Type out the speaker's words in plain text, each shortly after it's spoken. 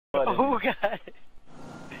Oh god.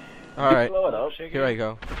 Alright, up. here I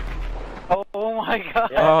go. Oh my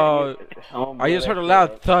god. Oh, I just heard a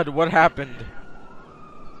loud thud. What happened?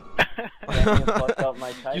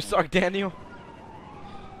 You suck, Daniel.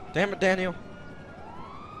 Damn it, Daniel.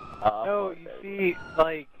 No, you see,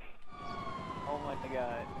 like, oh my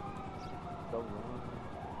god.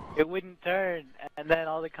 It wouldn't turn, and then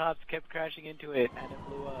all the cops kept crashing into it, and it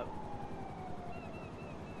blew up.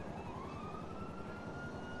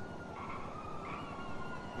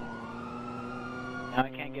 Now I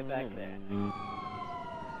can't get back there.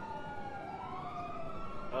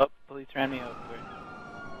 Oh, police ran me over.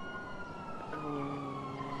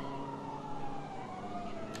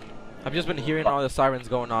 I've just been hearing all the sirens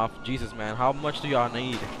going off. Jesus, man, how much do y'all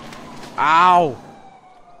need? Ow!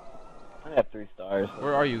 I have 3 stars.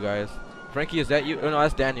 Where are you guys? Frankie, is that you? Oh no,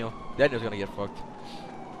 that's Daniel. Daniel's gonna get fucked.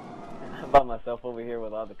 I'm by myself over here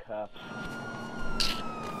with all the cops.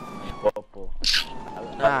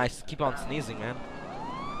 Nice. Keep on sneezing, man.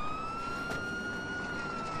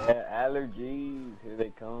 Yeah, allergies. Here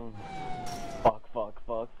they come. Fuck.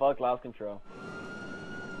 Lost control.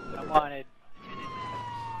 I'm wanted.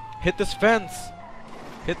 Hit this fence.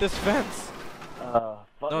 Hit this fence. Fuck.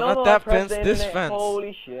 No, not that fence. This internet. fence.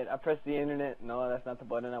 Holy shit! I pressed the internet. No, that's not the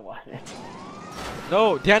button I wanted.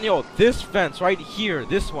 No, Daniel. This fence right here.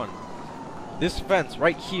 This one. This fence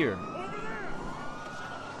right here.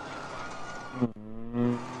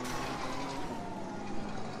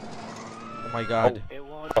 Oh my god. It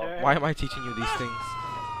won't turn. Why am I teaching you these things?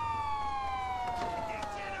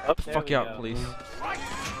 Oh, Fuck you out, police.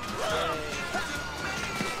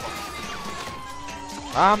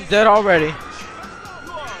 I'm dead already. Yeah.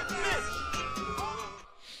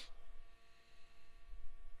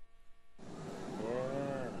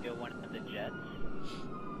 You're one of the jets.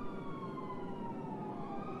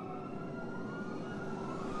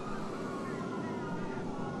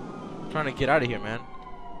 Trying to get out of here, man.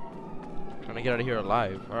 Trying to get out of here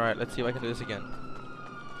alive. Alright, let's see if I can do this again.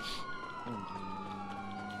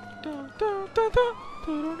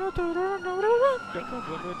 Who's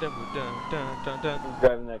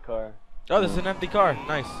driving that car? Oh, this is an empty car.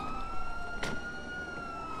 Nice.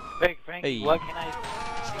 Frankie, Hey. what can I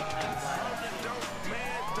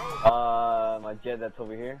My jet that's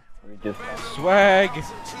over here. We just Swag.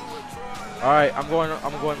 Alright, I'm going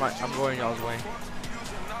y'all's way.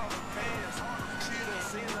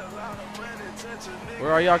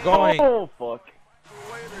 Where are y'all going? Oh fuck.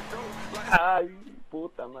 Ay,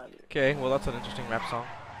 puta madre. Okay, well that's an interesting rap song.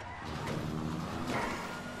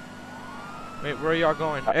 Wait, where are y'all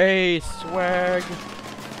going? Hey, swag.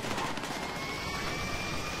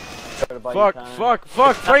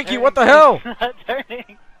 Fuck, Frankie, what the hell? It's not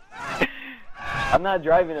turning. I'm not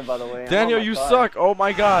driving it, by the way. Daniel, you suck. Oh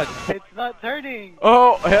my god. It's not turning.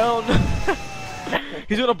 Oh, hell no.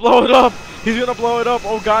 He's gonna blow it up. He's gonna blow it up.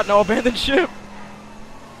 Oh god, no, abandon ship.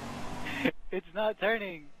 It's not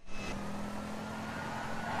turning.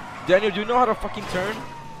 Daniel, do you know how to fucking turn?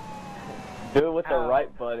 Do it with the right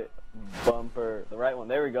bumper. The right one.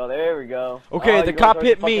 There we go. There we go. Okay, the cop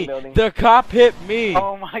hit me. The cop hit me.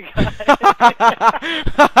 Oh my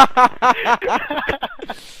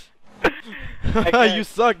god. You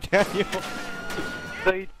suck, Daniel.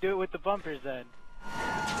 So you do it with the bumpers then?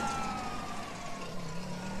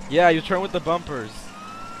 Yeah, you turn with the bumpers.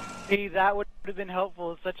 See, that would have been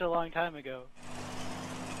helpful such a long time ago.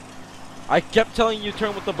 I kept telling you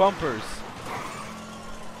turn with the bumpers.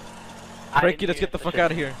 Frankie, let's get the fuck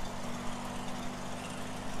out of here.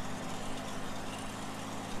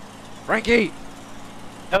 Frankie!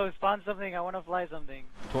 No, spawn something. I want to fly something.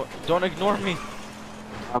 Don't ignore me.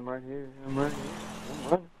 I'm right here. I'm running.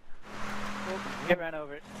 Get ran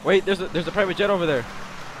over. Wait, there's a private jet over there.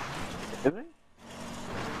 Is it?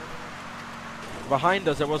 Behind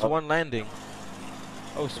us, there was one landing.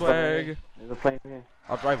 Oh, swag. There's a plane here.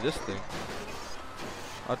 I'll drive this thing.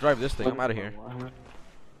 I'm out of here.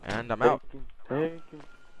 And I'm out.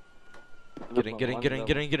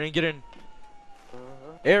 Get in.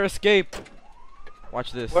 Air escape.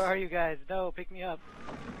 Watch this. Where are you guys? No, pick me up.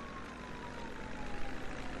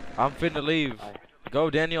 I'm finna leave. Go,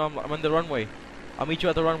 Daniel. I'm on the runway. I'll meet you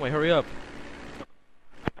at the runway. Hurry up.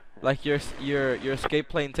 Like your escape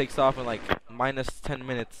plane takes off in like minus 10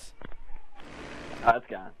 minutes. Oh, it's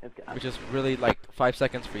gone. Which is really like 5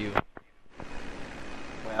 seconds for you.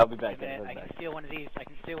 Wait, I'll be back. I can steal one of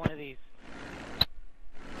these.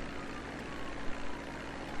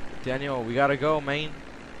 Daniel, we gotta go, man.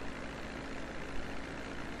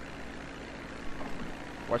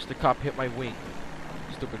 Watch the cop hit my wing.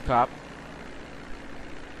 Stupid cop.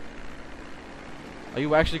 Are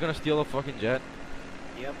you actually gonna steal a fucking jet?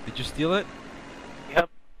 Yep. Did you steal it? Yep.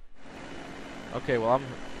 Okay, well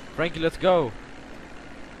Frankie, let's go.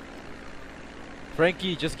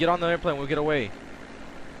 Frankie, just get on the airplane. We'll get away.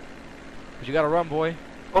 But you gotta run, boy.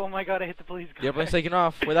 Oh my god, I hit the police car. The airplane's taking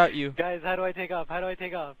off without you. Guys, how do I take off? How do I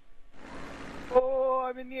take off? Oh,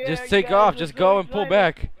 I'm in the air. Just take guys, off. I'm Just so go and pull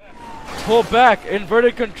excited. back. Pull back.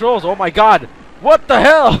 Inverted controls. Oh my god. What the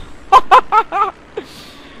hell?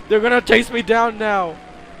 They're gonna chase me down now.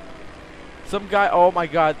 Some guy. Oh my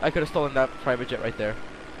god. I could have stolen that private jet right there.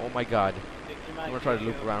 Oh my god. I'm gonna try to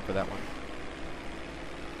loop around for that one.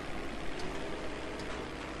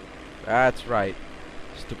 That's right.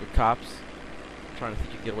 Stupid cops. Trying to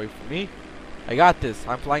think you can get away from me. I got this.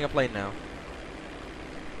 I'm flying a plane now.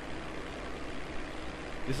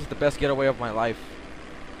 This is the best getaway of my life.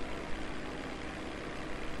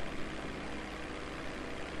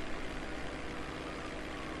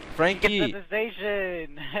 Frankie! Get to the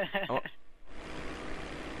station! Oh.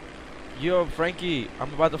 Yo, Frankie,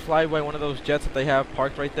 I'm about to fly by one of those jets that they have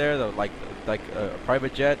parked right there, like a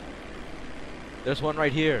private jet. There's one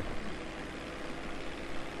right here.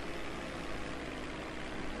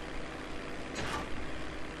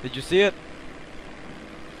 Did you see it?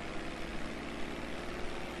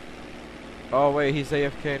 Oh wait, he's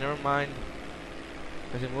AFK, never mind.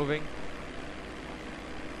 Is he moving?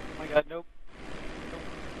 Oh my god, nope.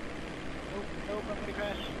 Nope, I'm gonna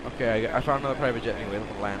crash. Okay, I found another private jet anyway,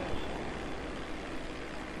 let me land.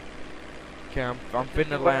 Okay, I'm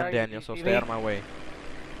finna land, Daniel, so stay out of my way.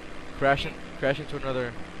 Crash into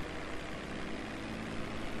another.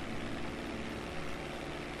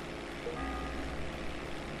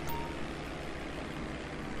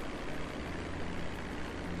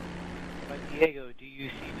 But Diego, do you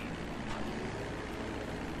see me?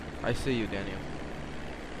 I see you, Daniel.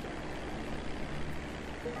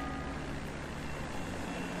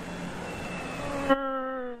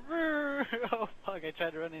 Oh fuck, I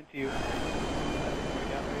tried to run into you.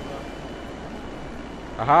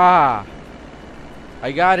 Aha!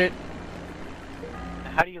 I got it.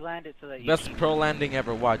 How do you land it so that you Best can... pro landing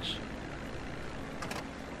ever. Watch.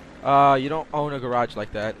 You don't own a garage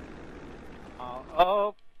like that.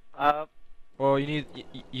 Well, you need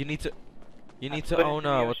to own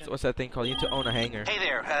what's that thing called? You need to own a hangar. Hey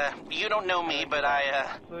there, you don't know me, but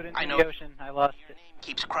I know the ocean. I lost your it. name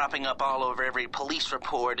keeps cropping up all over every police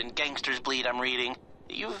report and gangsters bleed I'm reading.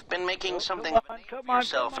 You've been making something of a name for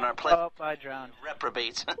yourself in our place. Oh, I drowned.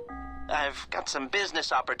 Reprobates. I've got some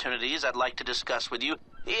business opportunities I'd like to discuss with you.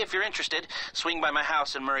 If you're interested, swing by my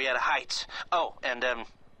house in Murrieta Heights. Oh, and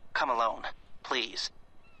come alone, please.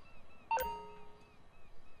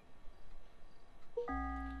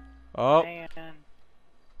 Oh, Man.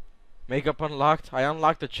 makeup unlocked. I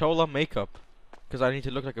unlocked the Chola makeup because I need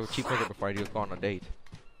to look like a cheap nigga before I go on a date.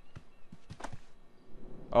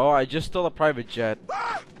 Oh, I just stole a private jet.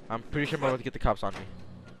 I'm pretty sure I'm about to get the cops on me.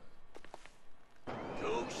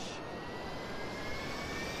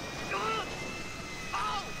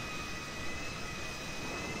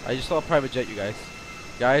 I just stole a private jet, you guys.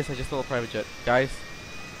 Guys, I just stole a private jet. Guys.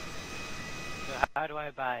 So how do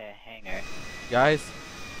I buy a hangar? Guys.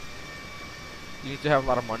 You need to have a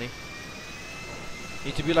lot of money. You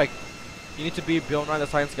need to be like, you need to be Bill Nye the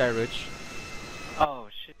Science Guy rich. Oh,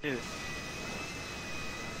 shoot.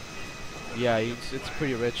 Yeah, it's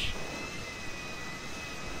pretty rich.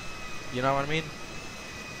 You know what I mean?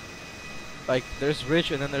 Like, there's rich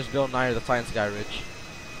and then there's Bill Nye the Science Guy rich.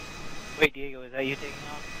 Wait, Diego, is that you taking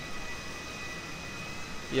off?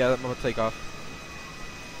 Yeah, I'm gonna take off.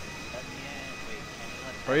 Let me in. Wait, can you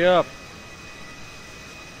let Hurry up!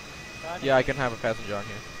 Johnny? Yeah, I can have a passenger on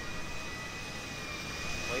here.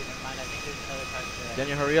 Wait, never mind. I think there's another private jet.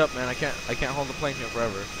 Daniel, hurry up, man. I can't hold the plane here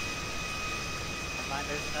forever. Never mind,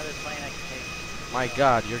 there's another plane I can take. My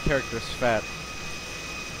God, your character is fat.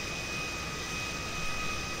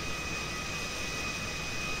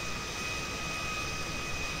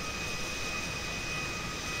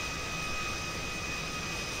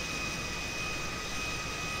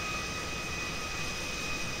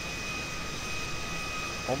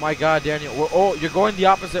 Oh my God, Daniel. Oh, you're going the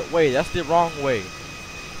opposite way. That's the wrong way.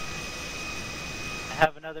 I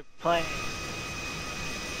have another plane.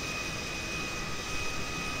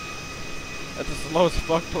 That's the slowest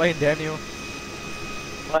fuck plane, Daniel.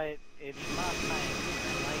 But it's my plane.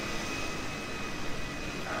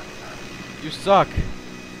 I like it. You suck.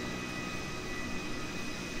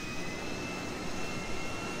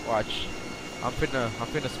 Watch. I'm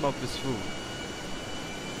finna smoke this food.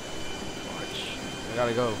 Watch. I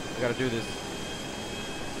gotta go. I gotta do this.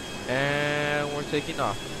 And we're taking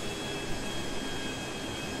off.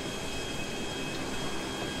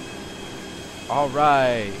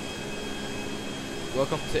 Alright.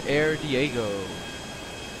 Welcome to Air Diego.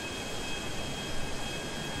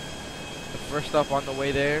 The first stop on the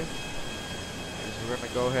way there is we're gonna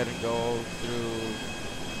go ahead and go through.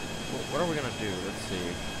 What are we gonna do? Let's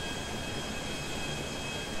see.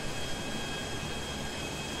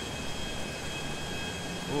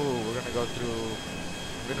 Ooh, we're gonna go through.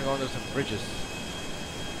 We're gonna go under some bridges.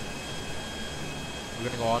 We're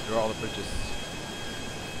gonna go under all the bridges.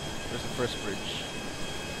 There's the first bridge.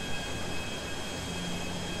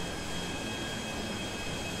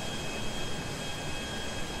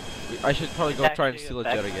 I should probably go try and steal a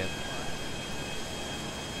jet again.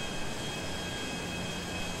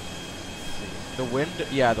 The wind,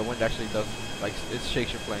 yeah, the wind actually does, like, it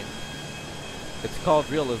shakes your plane. It's called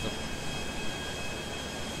realism.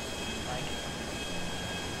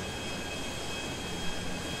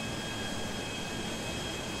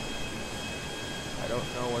 I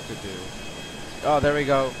don't know what to do. Oh, there we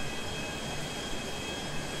go.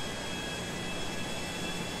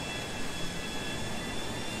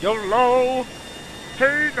 YOLO!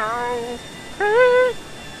 Hey now! Hey!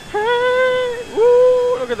 Hey!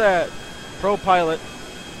 Woo! Look at that! Pro pilot.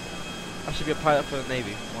 I should be a pilot for the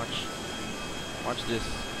Navy. Watch. Watch this.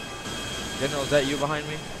 General, is that you behind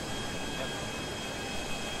me? Yep.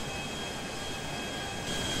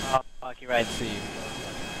 Oh, fuck, you're right. Let's see.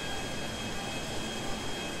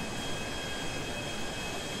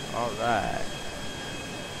 Alright.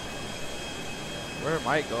 Where am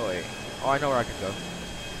I going? Oh, I know where I can go.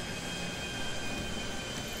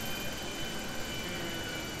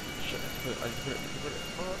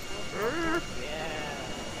 Yeah.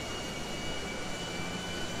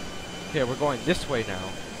 Okay, we're going this way now.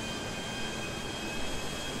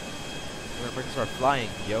 We're gonna start flying,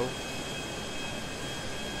 yo.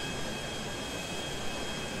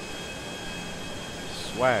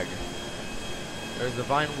 Swag. There's the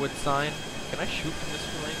Vinewood sign. Can I shoot from this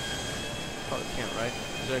plane? Probably can't, right?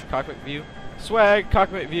 Is there a cockpit view? Swag!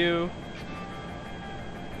 Cockpit view!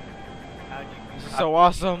 How'd you This is so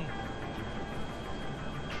awesome!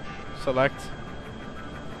 Select.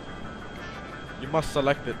 You must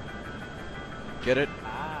select it. Get it?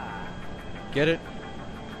 Ah. Get it?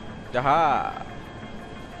 Yaha!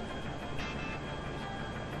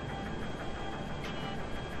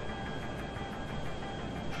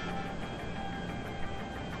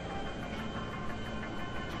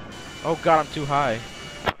 Oh god, I'm too high.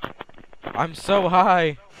 I'm so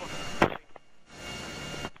high!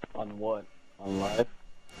 On what? On life?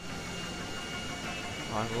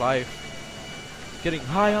 On life. Getting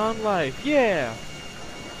high on life, yeah!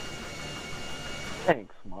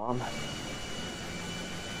 Thanks, Mom.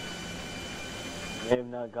 You may have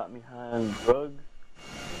not got me high on drugs.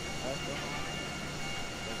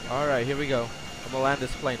 Alright, here we go. I'm gonna land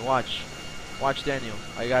this plane, watch. Watch, Daniel.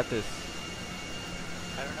 I got this.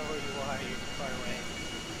 I don't know where you are, you're too far away.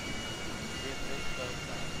 You're really close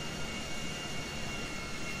now.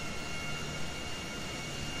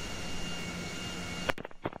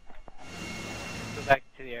 Go back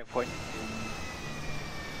to the airport.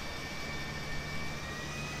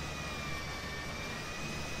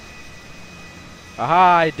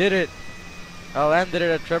 Aha, I did it! I landed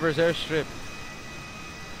it at Trevor's airstrip.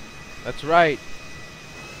 That's right.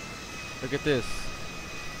 Look at this.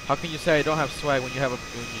 How can you say I don't have swag when you have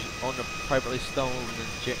when you own a privately stolen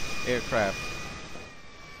aircraft?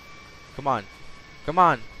 Come on. Come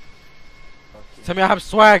on. Tell me I have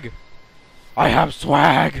swag! I have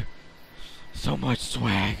swag! So much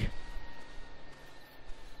swag.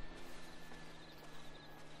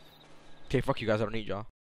 Okay, fuck you guys, I don't need y'all.